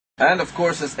And of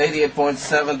course, it's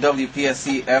 88.7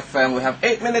 WPSC FM. We have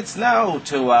 8 minutes now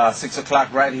to 6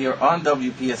 o'clock right here on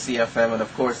WPSC FM. And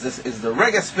of course, this is the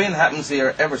Reggae Spin. Happens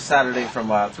here every Saturday from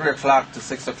 3 o'clock to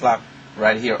 6 o'clock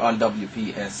right here on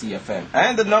WPSC FM.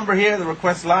 And the number here, the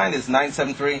request line is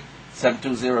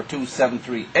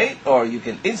 973-720-2738. Or you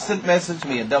can instant message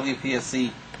me at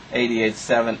WPSC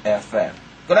 88.7 FM.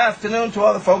 Good afternoon to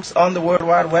all the folks on the World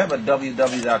Wide Web at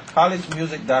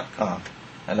www.collegemusic.com.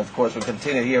 And of course, we'll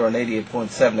continue here on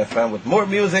 88.7 FM with more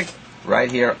music right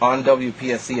here on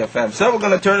WPSC FM. So we're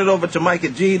going to turn it over to Micah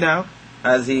G now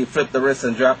as he flipped the wrist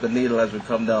and dropped the needle as we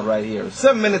come down right here.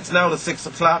 7 minutes now to 6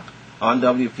 o'clock on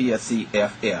WPSC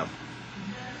FM.